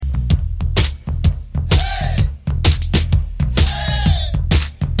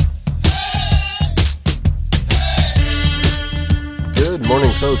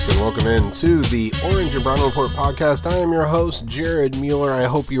folks, and welcome into the Orange and Brown Report podcast. I am your host, Jared Mueller. I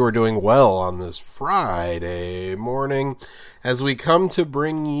hope you are doing well on this Friday morning as we come to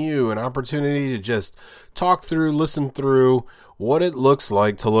bring you an opportunity to just talk through, listen through what it looks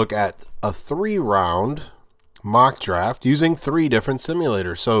like to look at a 3-round mock draft using 3 different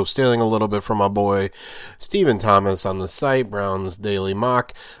simulators. So stealing a little bit from my boy Stephen Thomas on the site, Brown's Daily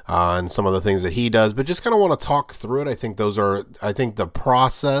Mock, and some of the things that he does, but just kind of want to talk through it. I think the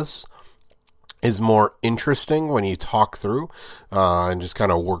process is more interesting when you talk through and just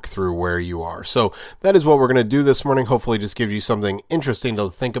kind of work through where you are. So that is what we're going to do this morning. Hopefully just give you something interesting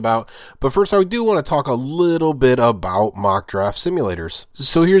to think about. But first, I do want to talk a little bit about mock draft simulators.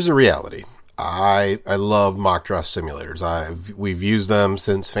 So here's the reality. I love mock draft simulators. We've used them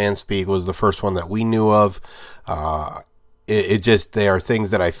since FanSpeak was the first one that we knew of. They are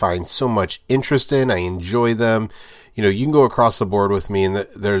things that I find so much interest in. I enjoy them. You know, you can go across the board with me, and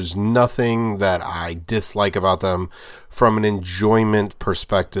there's nothing that I dislike about them from an enjoyment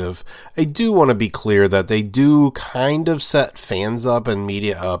perspective. I do want to be clear that they do kind of set fans up and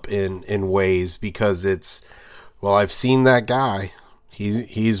media up in ways because I've seen that guy.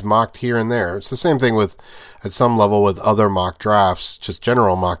 He's mocked here and there. It's the same thing at some level with other mock drafts, just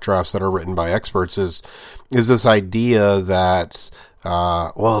general mock drafts that are written by experts is this idea that,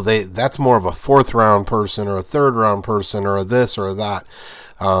 that's more of a 4th round person or a 3rd round person or a this or that.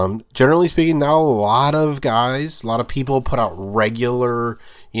 Generally speaking, now a lot of people put out regular,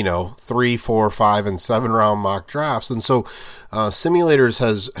 3, 4, 5, and 7 round mock drafts. And so, simulators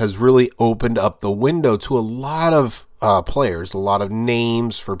has really opened up the window to a lot of players, a lot of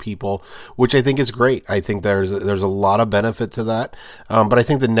names for people, which I think is great. I think there's a lot of benefit to that. But I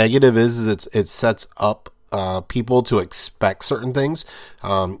think the negative is it sets up people to expect certain things,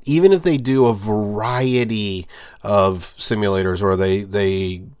 even if they do a variety of simulators or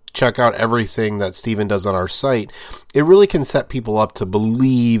they check out everything that Steven does on our site. It really can set people up to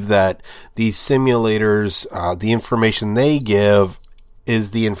believe that these simulators, the information they give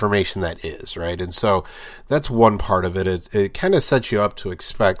is the information that is, right? And so that's one part of it. It kind of sets you up to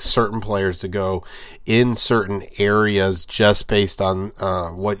expect certain players to go in certain areas just based on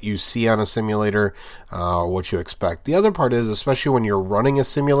what you see on a simulator, what you expect. The other part is, especially when you're running a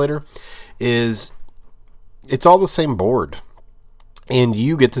simulator, is it's all the same board. And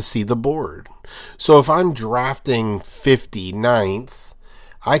you get to see the board. So if I'm drafting 59th,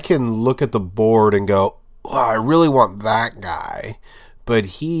 I can look at the board and go, I really want that guy, but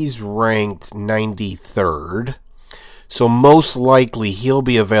he's ranked 93rd. So most likely he'll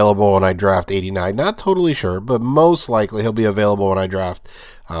be available when I draft 89. Not totally sure, but most likely he'll be available when I draft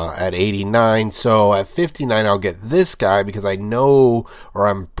at 89. So at 59, I'll get this guy because I know, or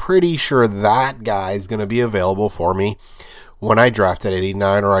I'm pretty sure that guy is going to be available for me when I draft at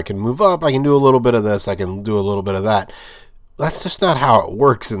 89, or I can move up, I can do a little bit of this, I can do a little bit of that. That's just not how it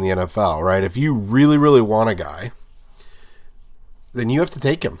works in the NFL, right? If you really, really want a guy, then you have to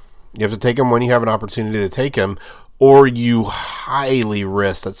take him. You have to take him when you have an opportunity to take him, or you highly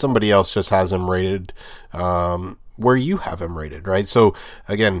risk that somebody else just has him rated where you have him rated, right? So,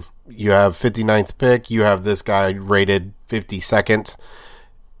 again, you have 59th pick, you have this guy rated 52nd,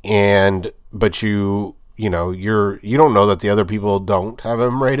 but you don't know that the other people don't have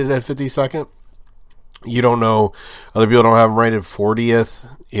him rated at 52nd. You don't know other people don't have him rated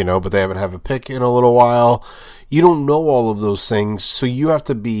 40th, but they haven't had a pick in a little while. You don't know all of those things, so you have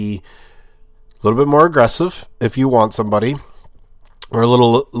to be a little bit more aggressive if you want somebody, or a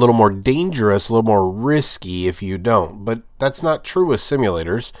little more dangerous, a little more risky if you don't. But that's not true with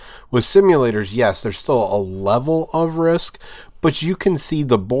simulators. With simulators, yes, there's still a level of risk, but you can see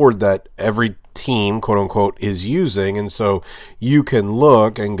the board that every team, quote unquote, is using, and so you can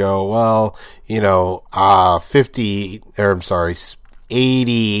look and go, 80,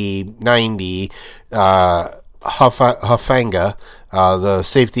 90, Hufanga, the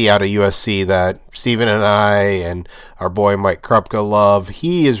safety out of USC that Steven and I and our boy Mike Krupka love,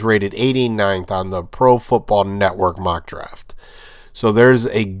 he is rated 89th on the Pro Football Network mock draft. So there's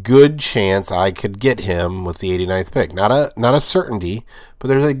a good chance I could get him with the 89th pick. Not a certainty, but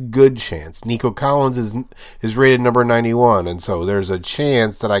there's a good chance. Nico Collins is rated number 91, and so there's a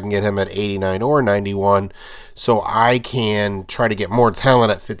chance that I can get him at 89 or 91, so I can try to get more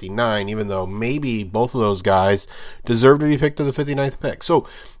talent at 59, even though maybe both of those guys deserve to be picked to the 59th pick. So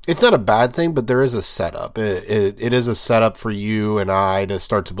it's not a bad thing, but there is a setup. It is a setup for you and I to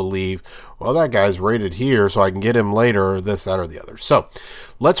start to believe, well, that guy's rated here, so I can get him later, this, that, or the other. So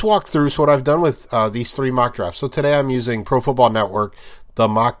let's walk through what I've done with these 3 mock drafts. So today I'm using Pro Football Network, the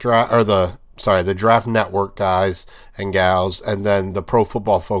mock draft, or the the Draft Network guys and gals, and then the Pro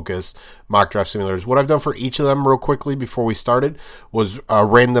Football Focus mock draft simulators. What I've done for each of them real quickly before we started was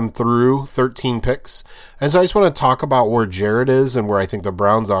ran them through 13 picks. And so I just want to talk about where Jared is and where I think the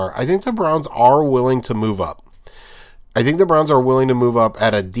Browns are. I think the Browns are willing to move up. I think the Browns are willing to move up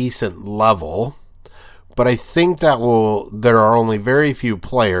at a decent level, but I think that there are only very few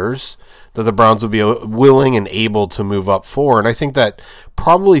players that the Browns would be willing and able to move up for. And I think that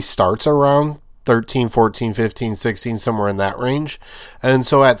probably starts around 13, 14, 15, 16, somewhere in that range. And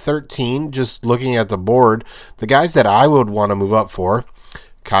so at 13, just looking at the board, the guys that I would want to move up for,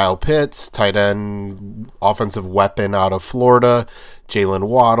 Kyle Pitts, tight end, offensive weapon out of Florida, Jalen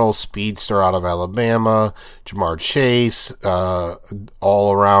Waddle, speedster out of Alabama, Jamar Chase,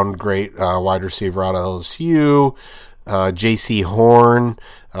 all-around great wide receiver out of LSU, J.C. Horn,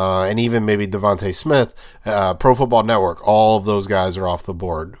 and even maybe Devontae Smith. Pro Football Network, all of those guys are off the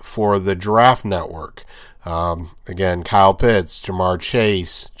board. For the Draft Network, again, Kyle Pitts, Jamar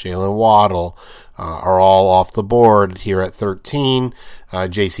Chase, Jalen Waddle are all off the board here at 13.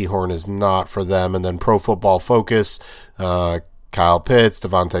 J.C. Horn is not for them. And then Pro Football Focus, Kyle Pitts,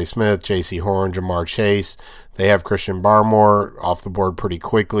 Devontae Smith, J.C. Horn, Jamar Chase. They have Christian Barmore off the board pretty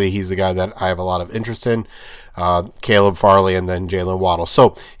quickly. He's the guy that I have a lot of interest in. Caleb Farley, and then Jalen Waddle.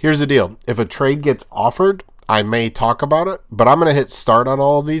 So here's the deal. If a trade gets offered, I may talk about it, but I'm going to hit start on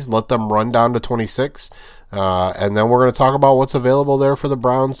all of these, let them run down to 26, and then we're going to talk about what's available there for the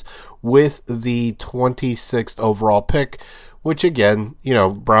Browns with the 26th overall pick, which again,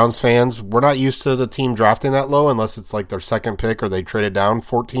 Browns fans, we're not used to the team drafting that low unless it's like their second pick or they traded down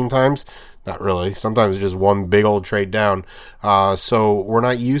 14 times. Not really. Sometimes it's just one big old trade down. So we're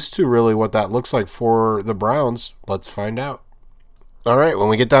not used to really what that looks like for the Browns. Let's find out. All right, when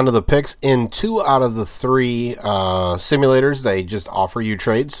we get down to the picks, in 2 out of the 3 simulators, they just offer you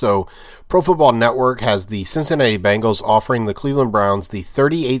trades. So Pro Football Network has the Cincinnati Bengals offering the Cleveland Browns the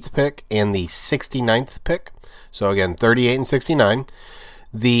 38th pick and the 69th pick. So again, 38 and 69.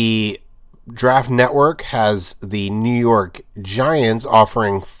 The Draft Network has the New York Giants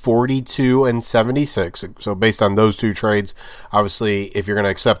offering 42 and 76. So based on those 2 trades, obviously, if you're going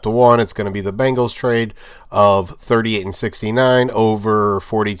to accept one, it's going to be the Bengals trade of 38 and 69 over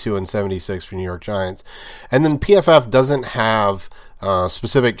 42 and 76 for New York Giants. And then PFF doesn't have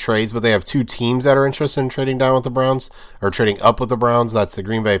specific trades, but they have 2 teams that are interested in trading down with the Browns, or trading up with the Browns. That's the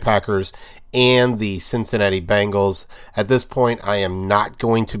Green Bay Packers and the Cincinnati Bengals. At this point, I am not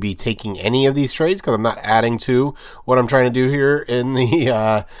going to be taking any of these trades because I'm not adding to what I'm trying to do here in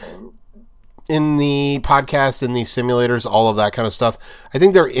the podcast, in these simulators, all of that kind of stuff. I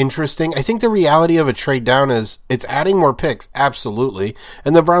think they're interesting. I think the reality of a trade down is it's adding more picks, absolutely.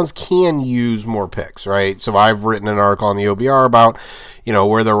 And the Browns can use more picks, right? So I've written an article on the OBR about,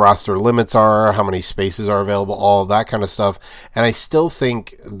 where their roster limits are, how many spaces are available, all of that kind of stuff. And I still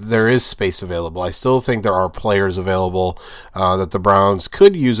think there is space available. I still think there are players available that the Browns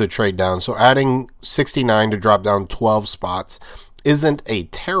could use a trade down. So adding 69 to drop down 12 spots isn't a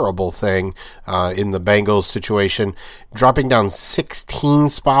terrible thing in the Bengals situation. Dropping down 16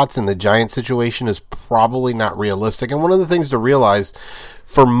 spots in the Giants situation is probably not realistic. And one of the things to realize,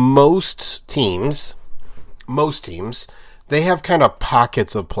 for most teams, they have kind of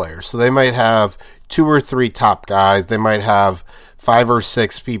pockets of players. So they might have 2 or 3 top guys. They might have 5 or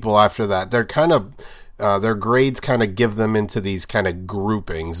 6 people after that. They're kind of their grades kind of give them into these kind of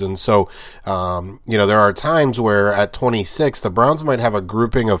groupings. And so, there are times where at 26, the Browns might have a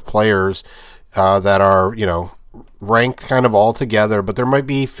grouping of players that are, ranked kind of all together, but there might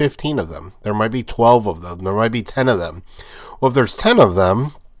be 15 of them. There might be 12 of them. There might be 10 of them. Well, if there's 10 of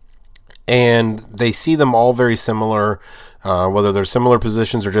them and they see them all very similar, whether they're similar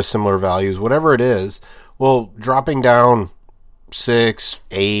positions or just similar values, whatever it is, well, dropping down 6,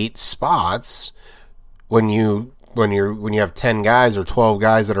 8 spots when you have 10 guys or 12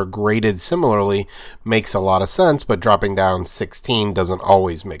 guys that are graded similarly makes a lot of sense, but dropping down 16 doesn't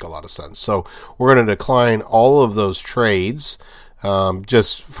always make a lot of sense. So we're going to decline all of those trades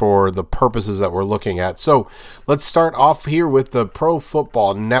just for the purposes that we're looking at. So let's start off here with the Pro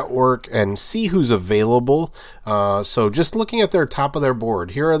Football Network and see who's available. So just looking at their top of their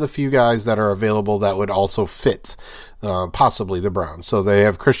board, here are the few guys that are available that would also fit possibly the Browns. So they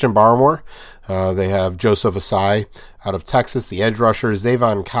have Christian Barmore. They have Joseph Asai out of Texas, the edge rusher,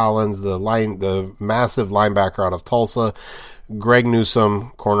 Zavon Collins, the massive linebacker out of Tulsa, Greg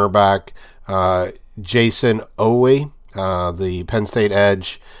Newsome, cornerback, Jason Owe, the Penn State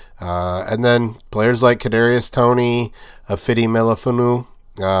edge, and then players like Kadarius Toney, Afidi Melifunu,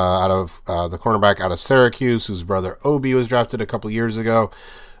 out of the cornerback out of Syracuse, whose brother Obi was drafted a couple years ago.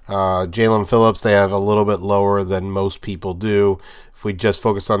 Jalen Phillips, they have a little bit lower than most people do. If we just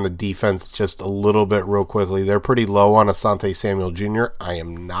focus on the defense just a little bit real quickly, they're pretty low on Asante Samuel Jr. I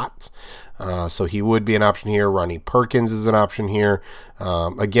am not. So he would be an option here. Ronnie Perkins is an option here.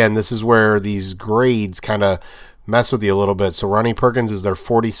 Again, this is where these grades kind of mess with you a little bit. So Ronnie Perkins is their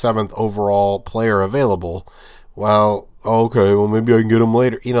 47th overall player available. Well, okay, well maybe I can get him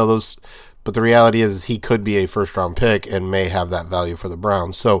later. Those. But the reality is he could be a first-round pick and may have that value for the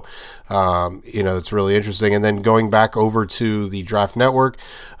Browns. So, it's really interesting. And then going back over to the Draft Network,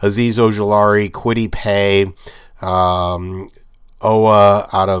 Azeez Ojulari, Kwity Paye, Owa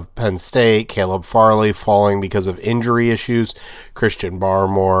out of Penn State, Caleb Farley falling because of injury issues, Christian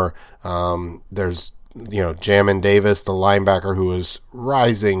Barmore, there's Jamin Davis, the linebacker who is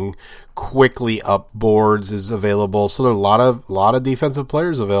rising quickly up boards, is available. So there are a lot of defensive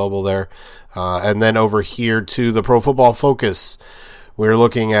players available there. And then over here to the Pro Football Focus, we're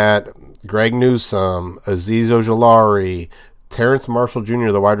looking at Greg Newsome, Azeez Ojulari, Terrence Marshall Jr.,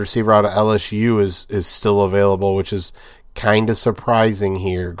 the wide receiver out of LSU, is still available, which is kind of surprising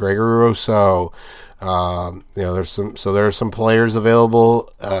here. Gregory Rousseau. There are some players available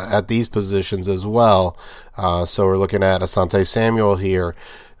at these positions as well. So we're looking at Asante Samuel here.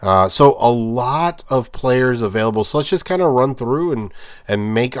 So a lot of players available. So let's just kind of run through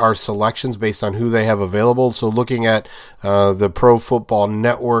and make our selections based on who they have available. So looking at the Pro Football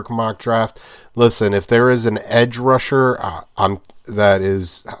Network mock draft, listen, if there is an edge rusher that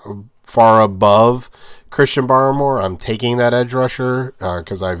is far above Christian Barmore, I'm taking that edge rusher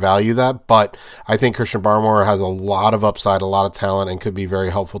because I value that. But I think Christian Barmore has a lot of upside, a lot of talent, and could be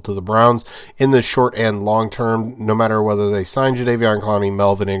very helpful to the Browns in the short and long term, no matter whether they sign Jadeveon Clowney,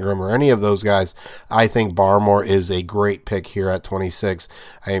 Melvin Ingram, or any of those guys. I think Barmore is a great pick here at 26.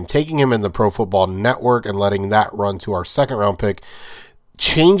 I am taking him in the Pro Football Network and letting that run to our second round pick.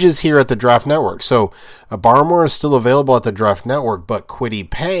 Changes here at the Draft Network. So Barmore is still available at the Draft Network, but Kwity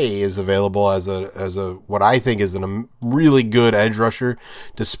Paye is available as a what I think is a really good edge rusher,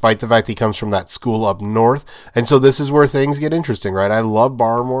 despite the fact he comes from that school up north. And so this is where things get interesting, right? I love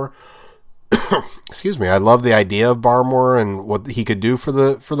Barmore. Excuse me. I love the idea of Barmore and what he could do for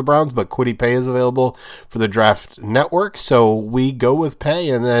the Browns, but Kwity Paye is available for the Draft Network. So we go with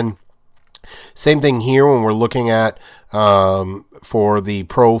Paye, and then same thing here when we're looking at for the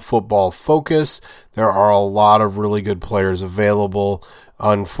Pro Football Focus. There are a lot of really good players available.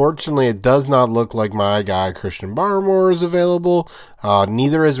 Unfortunately, it does not look like my guy Christian Barmore is available.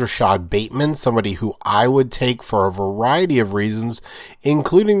 Neither is Rashad Bateman, somebody who I would take for a variety of reasons,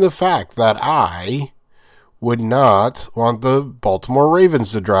 including the fact that I would not want the Baltimore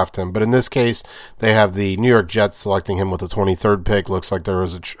Ravens to draft him. But in this case, they have the New York Jets selecting him with the 23rd pick. Looks like there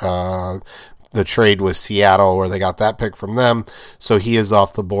was the trade with Seattle where they got that pick from them. So he is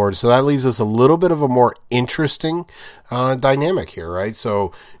off the board. So that leaves us a little bit of a more interesting dynamic here, right?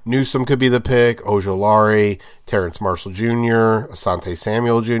 So Newsome could be the pick, Ojulari, Terrence Marshall Jr., Asante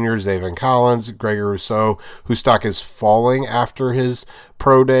Samuel Jr., Zaven Collins, Gregory Rousseau, whose stock is falling after his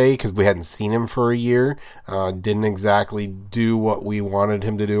pro day because we hadn't seen him for a year. Didn't exactly do what we wanted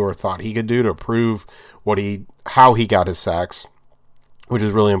him to do or thought he could do to prove how he got his sacks, which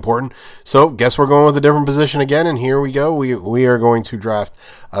is really important. So guess we're going with a different position again, and here we go. We are going to draft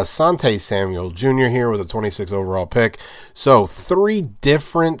Asante Samuel Jr. here with a 26 overall pick. So 3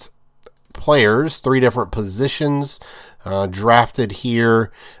 different players, 3 different positions drafted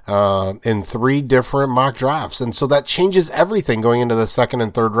here in 3 different mock drafts. And so that changes everything going into the second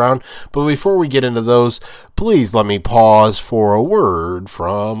and third round. But before we get into those, please let me pause for a word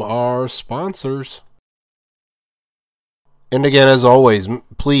from our sponsors. And again, as always,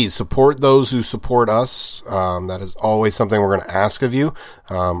 please support those who support us. That is always something we're going to ask of you.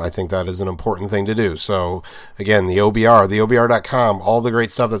 I think that is an important thing to do. So again, the OBR.com, all the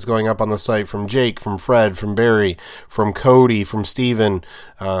great stuff that's going up on the site from Jake, from Fred, from Barry, from Cody, from Steven,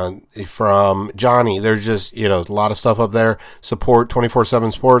 from Johnny. There's just, a lot of stuff up there. Support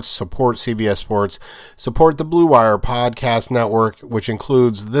 24/7 Sports, support CBS Sports, support the Blue Wire Podcast Network, which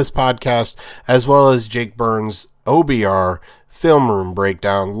includes this podcast, as well as Jake Burns' OBR Film Room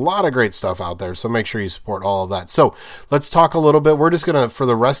Breakdown. A lot of great stuff out there, so make sure you support all of that. So let's talk a little bit. We're just going to, for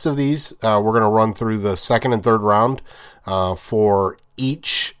the rest of these, we're going to run through the second and third round for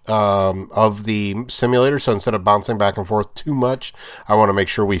each of the simulators. So instead of bouncing back and forth too much, I want to make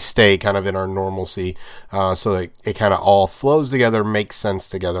sure we stay kind of in our normalcy so that it kind of all flows together, makes sense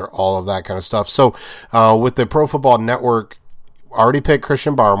together, all of that kind of stuff. So with the Pro Football Network, already picked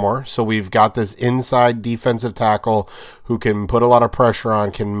Christian Barmore, so we've got this inside defensive tackle who can put a lot of pressure on,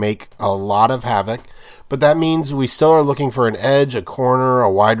 can make a lot of havoc. but that means we still are looking for an edge, a corner,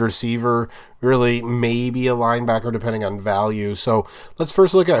 a wide receiver, really maybe a linebacker depending on value. So let's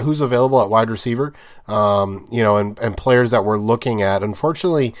first look at who's available at wide receiver, and players that we're looking at.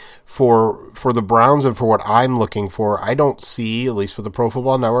 Unfortunately, for the Browns and for what I'm looking for, I don't see, at least for the Pro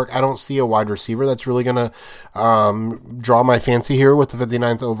Football Network, I don't see a wide receiver that's really going to draw my fancy here with the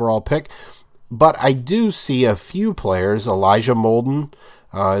 59th overall pick. But I do see a few players. Elijah Molden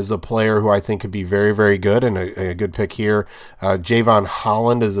is a player who I think could be very, very good and a good pick here. Javon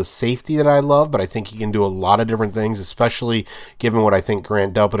Holland is a safety that I love, but I think he can do a lot of different things, especially given what I think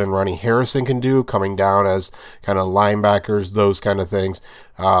Grant Delpit and Ronnie Harrison can do, coming down as kind of linebackers, those kind of things.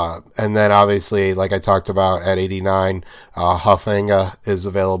 And then obviously, like I talked about at 89, Hufanga is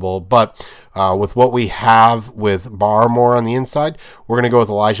available. But with what we have with Barmore on the inside, we're going to go with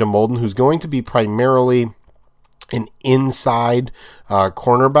Elijah Molden, who's going to be primarily an inside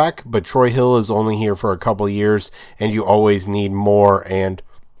cornerback, but Troy Hill is only here for a couple years, and you always need more and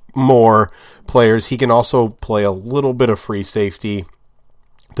more players. He can also play a little bit of free safety,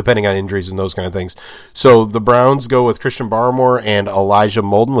 depending on injuries and those kind of things. So the Browns go with Christian Barmore and Elijah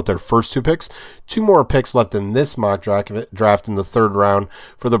Molden with their first two picks. Two more picks left in this mock draft in the third round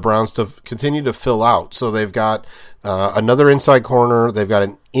for the Browns to continue to fill out. So they've got another inside corner. They've got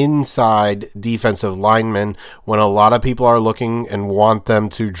an inside defensive lineman when a lot of people are looking and want them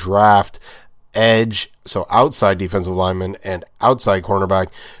to draft edge, so outside defensive lineman and outside cornerback.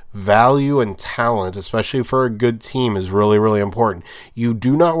 Value and talent, especially for a good team, is really, really important. You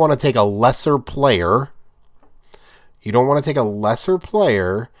do not want to take a lesser player. You don't want to take a lesser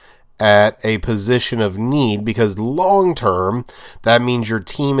player at a position of need, because long term, that means your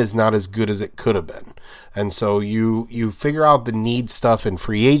team is not as good as it could have been. And so you figure out the need stuff in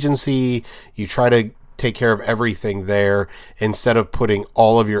free agency. You try to take care of everything there instead of putting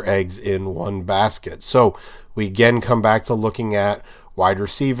all of your eggs in one basket. So we again come back to looking at wide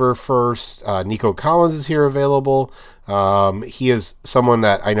receiver first. Nico Collins is here available. He is someone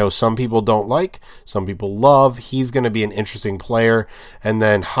that I know some people don't like, some people love. He's going to be an interesting player. And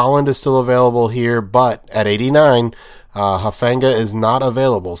then Holland is still available here, but at 89, Hufanga is not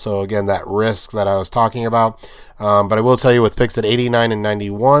available. So again, that risk that I was talking about. But I will tell you, with picks at 89 and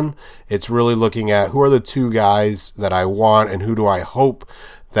 91, it's really looking at who are the two guys that I want and who do I hope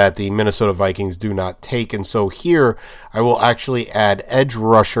that the Minnesota Vikings do not take. And so here I will actually add edge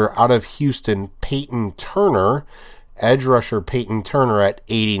rusher out of Houston, Peyton Turner. Edge rusher Peyton Turner at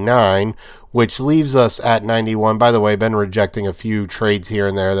 89, which leaves us at 91. By the way, been rejecting a few trades here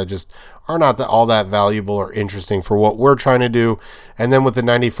and there that just are not all that valuable or interesting for what we're trying to do. And then with the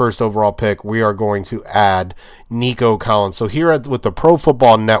 91st overall pick, we are going to add Nico Collins. So here with the Pro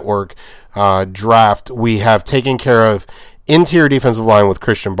Football Network draft, we have taken care of interior defensive line with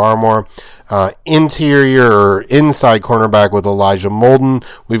Christian Barmore, interior or inside cornerback with Elijah Molden.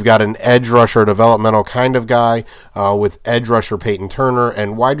 We've got an edge rusher, developmental kind of guy with edge rusher Peyton Turner,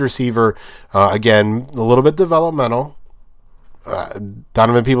 and wide receiver, again, a little bit developmental.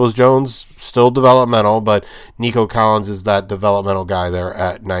 Donovan Peoples-Jones, still developmental, but Nico Collins is that developmental guy there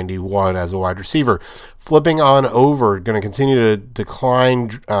at 91 as a wide receiver. Flipping on over, going to continue to decline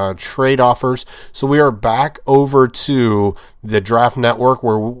trade offers. So we are back over to the Draft Network,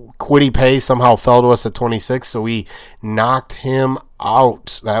 where Kwity Paye somehow fell to us at 26, so we knocked him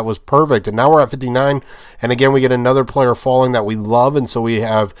out. That was perfect. And now we're at 59, and again, we get another player falling that we love, and so we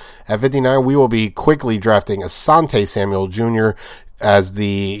have, at 59, we will be quickly drafting Asante Samuel Jr. as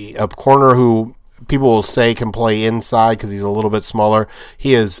the corner who people will say can play inside because he's a little bit smaller.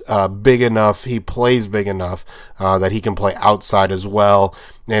 He is big enough, he plays big enough that he can play outside as well.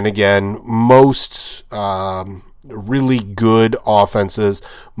 And again, most really good offenses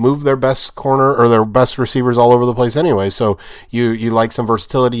move their best corner or their best receivers all over the place anyway. So you like some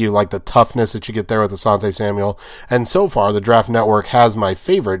versatility, you like the toughness that you get there with Asante Samuel. And so far, the Draft Network has my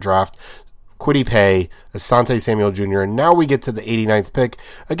favorite draft: Kwity Paye, Asante Samuel Jr., and now we get to the 89th pick.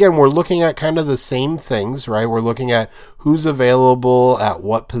 Again, we're looking at kind of the same things, right? We're looking at who's available at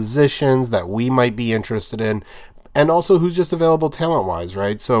what positions that we might be interested in, and also who's just available talent-wise,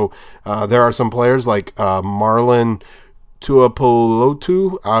 right? So there are some players like Marlon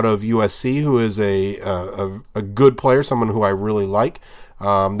Tuapolotu out of USC, who is a good player, someone who I really like.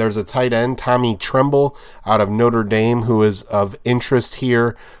 There's a tight end, Tommy Tremble, out of Notre Dame, who is of interest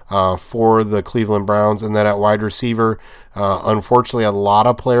here for the Cleveland Browns. And then at wide receiver, unfortunately, a lot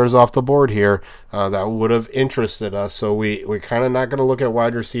of players off the board here that would have interested us. So we're kind of not going to look at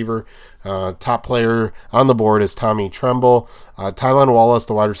wide receiver. Top player on the board is Tommy Tremble. Tylan Wallace,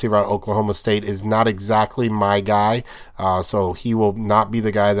 the wide receiver out of Oklahoma State, is not exactly my guy. So he will not be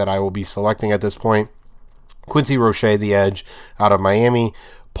the guy that I will be selecting at this point. Quincy Roche, the edge out of Miami.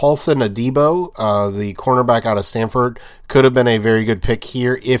 Paulson Adebo, the cornerback out of Stanford, could have been a very good pick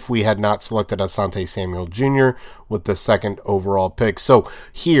here if we had not selected Asante Samuel Jr. with the second overall pick. So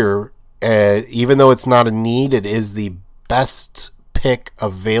here, even though it's not a need, it is the best pick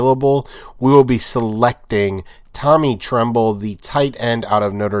available. We will be selecting Tommy Tremble, the tight end out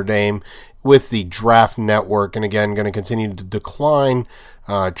of Notre Dame, with the Draft Network, and again, going to continue to decline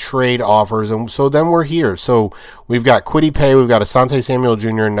trade offers, and so then we're here. So we've got Kwity Paye, we've got Asante Samuel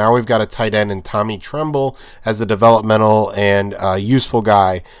Jr., and now we've got a tight end in Tommy Tremble as a developmental and useful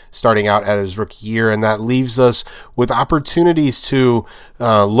guy starting out at his rookie year, and that leaves us with opportunities to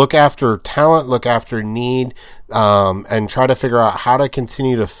look after talent, look after need, and try to figure out how to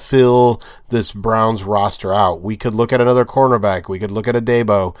continue to fill this Browns roster out. We could look at another cornerback. We could look at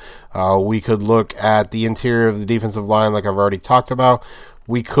Adebo. We could look at the interior of the defensive line like I've already talked about.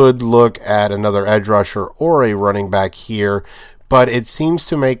 We could look at another edge rusher or a running back here. But it seems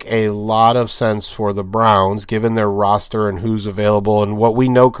to make a lot of sense for the Browns, given their roster and who's available and what we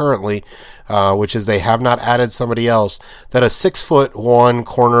know currently, which is they have not added somebody else, that a 6'1"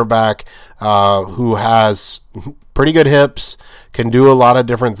 cornerback who has pretty good hips, can do a lot of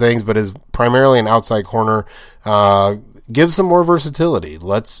different things, but is primarily an outside corner, gives some more versatility.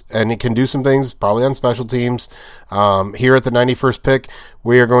 And it can do some things probably on special teams. Here at the 91st pick,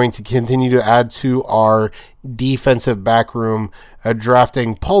 we are going to continue to add to our defensive back room,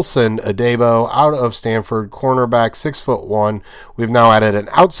 drafting Paulson Adebo out of Stanford, cornerback, 6'1". We've now added an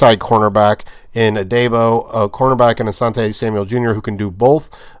outside cornerback in Adebo, a cornerback in Asante Samuel Jr. who can do both.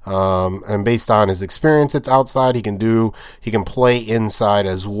 And based on his experience, it's outside. He can play inside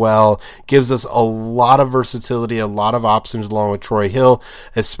as well. Gives us a lot of versatility, a lot of options along with Troy Hill,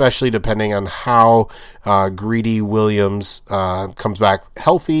 especially depending on how Greedy Williams comes back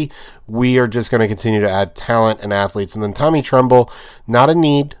healthy. We are just going to continue to add talent and athletes. And then Tommy Tremble, not a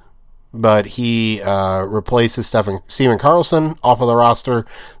need, but he replaces Steven Carlson off of the roster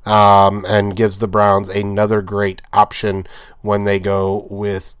and gives the Browns another great option when they go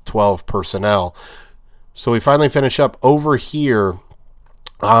with 12 personnel. So we finally finish up over here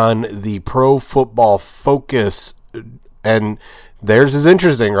on the Pro Football Focus, and theirs is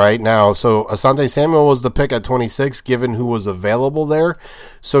interesting right now. So Asante Samuel was the pick at 26, given who was available there.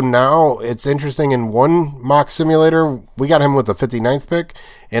 So now it's interesting. In one mock simulator, we got him with the 59th pick.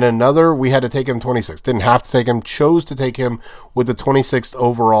 In another, we had to take him 26. Didn't have to take him, chose to take him with the 26th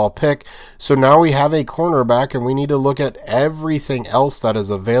overall pick. So now we have a cornerback, and we need to look at everything else that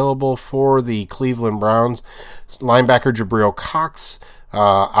is available for the Cleveland Browns. Linebacker Jabril Cox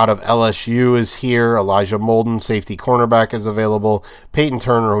out of LSU is here. Elijah Molden, safety cornerback, is available. Peyton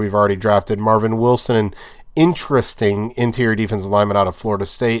Turner, who we've already drafted. Marvin Wilson, an interesting interior defensive lineman out of Florida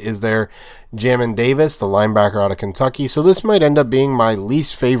State, is there. Jamin Davis, the linebacker out of Kentucky. So this might end up being my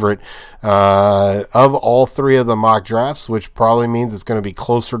least favorite of all three of the mock drafts, which probably means it's going to be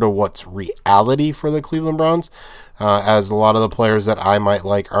closer to what's reality for the Cleveland Browns, as a lot of the players that I might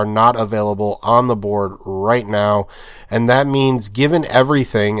like are not available on the board right now. And that means, given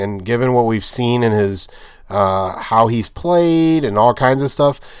everything and given what we've seen in his how he's played and all kinds of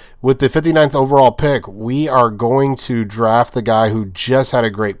stuff, with the 59th overall pick, we are going to draft the guy who just had a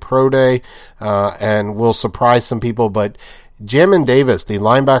great pro day and will surprise some people. But Jamin Davis, the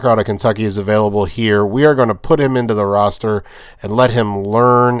linebacker out of Kentucky, is available here. We are going to put him into the roster and let him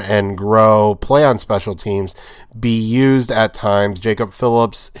learn and grow, play on special teams, be used at times. Jacob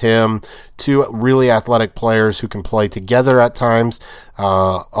Phillips, him, two really athletic players who can play together at times,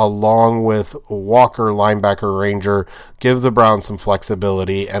 along with Walker, linebacker Ranger, give the Browns some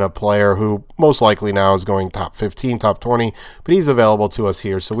flexibility, and a player who most likely now is going top 15, top 20, but he's available to us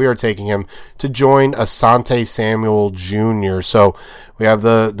here. So we are taking him to join Asante Samuel Jr. So we have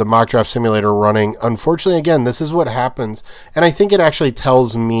the mock draft simulator running. Unfortunately, again, this is what happens, and I think it actually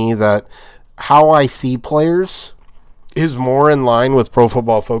tells me that how I see players is more in line with Pro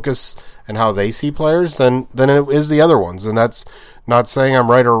Football Focus and how they see players than it is the other ones. And that's not saying I'm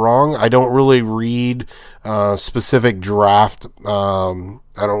right or wrong. I don't really read specific draft. I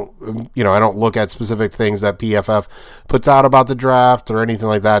don't look at specific things that PFF puts out about the draft or anything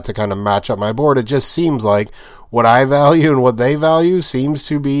like that to kind of match up my board. It just seems like what I value and what they value seems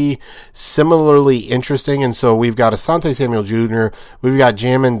to be similarly interesting. And so we've got Asante Samuel Jr., we've got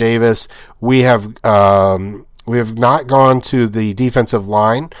Jamin Davis, we have not gone to the defensive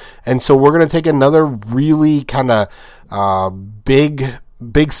line. And so we're going to take another really kind of big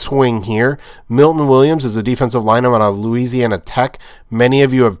big swing here. Milton Williams is a defensive lineman out of Louisiana Tech. Many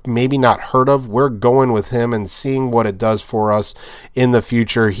of you have maybe not heard of. We're going with him and seeing what it does for us in the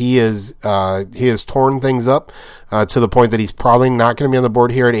future. He has torn things up to the point that he's probably not going to be on the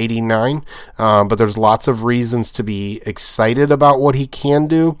board here at 89. But there's lots of reasons to be excited about what he can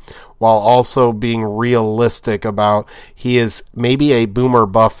do, while also being realistic about he is maybe a boomer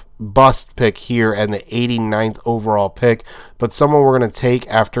bust pick here and the 89th overall pick, but someone we're going to take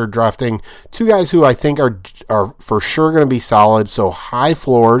after drafting two guys who I think are for sure going to be solid, so high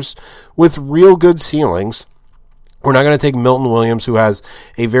floors with real good ceilings. We're not going to take Milton Williams, who has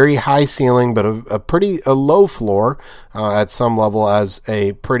a very high ceiling but a low floor at some level, as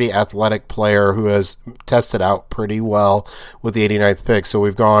a pretty athletic player who has tested out pretty well with the 89th pick. So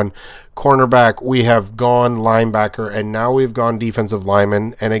we've gone cornerback, we have gone linebacker, and now we've gone defensive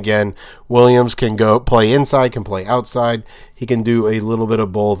lineman. And again, Williams can go play inside, can play outside. He can do a little bit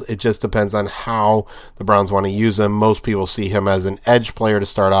of both. It just depends on how the Browns want to use him. Most people see him as an edge player to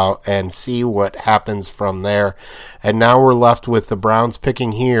start out and see what happens from there. And now we're left with the Browns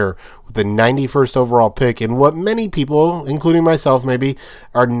picking here with the 91st overall pick, and what many people, including myself maybe,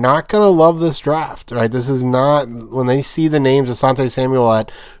 are not going to love this draft, right? This is not, when they see the names of Asante Samuel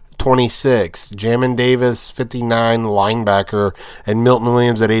at 26, Jamin Davis 59, linebacker, and Milton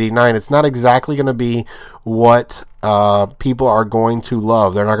Williams at 89, it's not exactly going to be what people are going to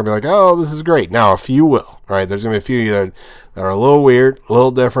love. They're not going to be like, oh, this is great. Now, a few will, right? There's going to be a few that are a little weird, a little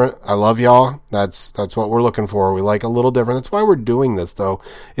different. I love y'all. That's what we're looking for. We like a little different. That's why we're doing this, though,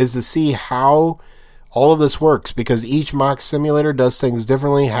 is to see how all of this works, because each mock simulator does things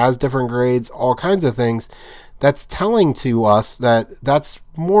differently, has different grades, all kinds of things. That's telling to us that that's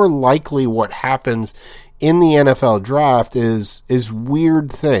more likely what happens in the NFL draft is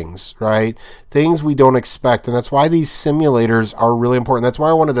weird things, right? Things we don't expect. And that's why these simulators are really important. That's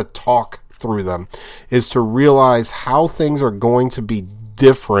why I wanted to talk through them, is to realize how things are going to be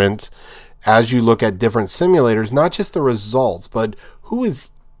different as you look at different simulators, not just the results, but who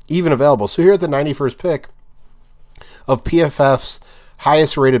is even available. So here at the 91st pick of PFF's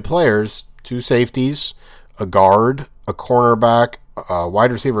highest rated players, two safeties, a guard, a cornerback, a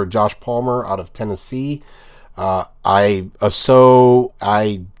wide receiver, Josh Palmer out of Tennessee. I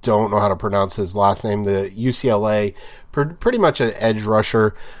don't know how to pronounce his last name. The UCLA, pretty much an edge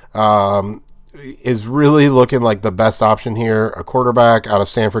rusher, is really looking like the best option here. A quarterback out of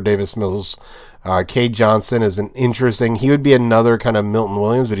Stanford Davis Mills. Cade Johnson is he would be another kind of Milton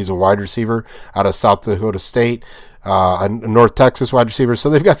Williams, but he's a wide receiver out of South Dakota State, a North Texas wide receiver.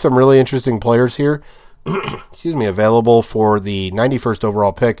 So they've got some really interesting players here. Available for the 91st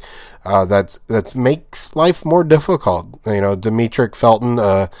overall pick. That makes life more difficult. Demetric Felton,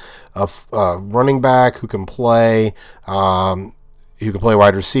 a running back who can play,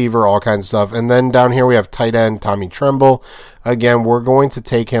 wide receiver, all kinds of stuff. And then down here we have tight end Tommy Tremble. Again, we're going to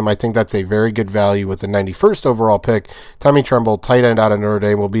take him. I think that's a very good value with the 91st overall pick. Tommy Tremble, tight end out of Notre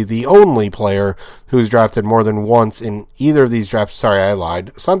Dame, will be the only player who's drafted more than once in either of these drafts. Sorry, I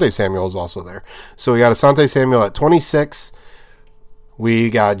lied. Asante Samuel is also there. So we got Asante Samuel at 26. We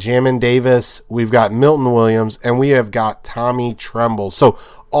got Jamin Davis. We've got Milton Williams. And we have got Tommy Tremble. So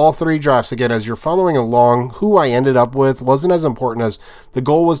all three drafts, again, as you're following along, who I ended up with wasn't as important as the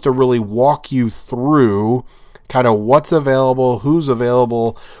goal was to really walk you through kind of what's available, who's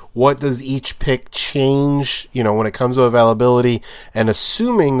available, what does each pick change, when it comes to availability, and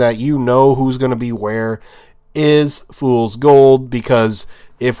assuming that who's going to be where is fool's gold, because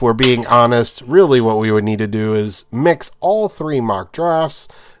if we're being honest, really what we would need to do is mix all three mock drafts,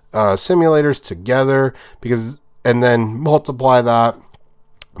 simulators together, and then multiply that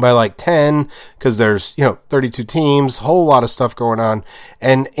by like 10, because there's 32 teams, whole lot of stuff going on,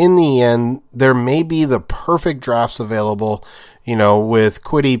 and in the end there may be the perfect drafts available, with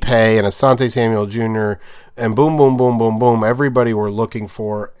Kwity Paye and Asante Samuel Jr. and boom, boom, boom, boom, boom, everybody we're looking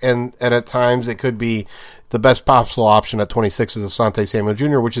for, and at times it could be the best possible option at 26 is Asante Samuel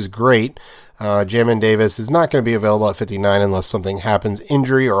Jr., which is great. Jamin Davis is not going to be available at 59 unless something happens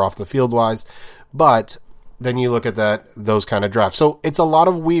injury or off the field wise, but then you look at those kind of drafts. So it's a lot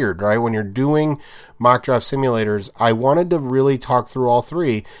of weird, right? When you're doing mock draft simulators, I wanted to really talk through all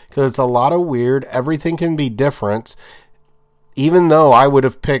three because it's a lot of weird. Everything can be different. Even though I would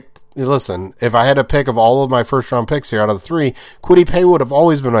have picked, listen, if I had a pick of all of my first round picks here out of the three, Kwity Paye would have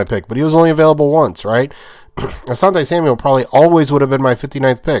always been my pick, but he was only available once, right? Asante Samuel probably always would have been my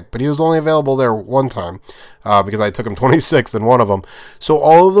 59th pick, but he was only available there one time because I took him 26th in one of them. So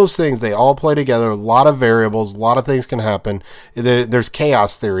all of those things, they all play together. A lot of variables, a lot of things can happen. There's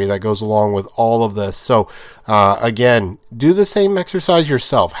chaos theory that goes along with all of this. So again, do the same exercise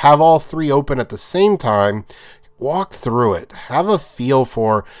yourself. Have all three open at the same time. Walk through it. Have a feel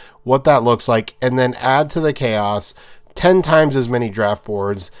for what that looks like, and then add to the chaos 10 times as many draft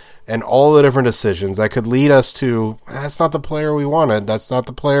boards and all the different decisions that could lead us to, that's not the player we wanted. That's not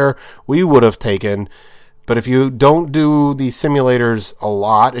the player we would have taken. But if you don't do these simulators a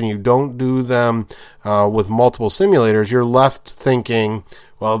lot and you don't do them with multiple simulators, you're left thinking,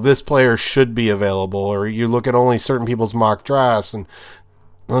 well, this player should be available, or you look at only certain people's mock drafts and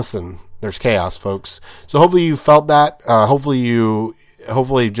listen, there's chaos, folks. So hopefully you felt that.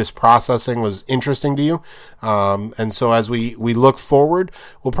 Hopefully just processing was interesting to you. And so as we look forward,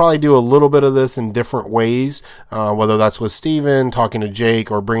 we'll probably do a little bit of this in different ways, whether that's with Steven, talking to Jake,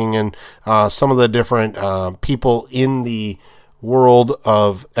 or bringing in some of the different people in the world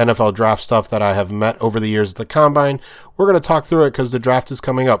of NFL draft stuff that I have met over the years at the Combine. We're going to talk through it because the draft is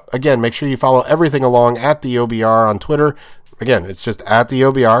coming up. Again, make sure you follow everything along at the OBR on Twitter. Again, it's just at the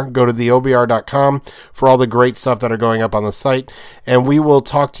OBR. Go to theobr.com for all the great stuff that are going up on the site. And we will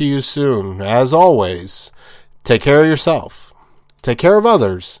talk to you soon. As always, take care of yourself, take care of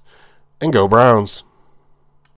others, and go Browns.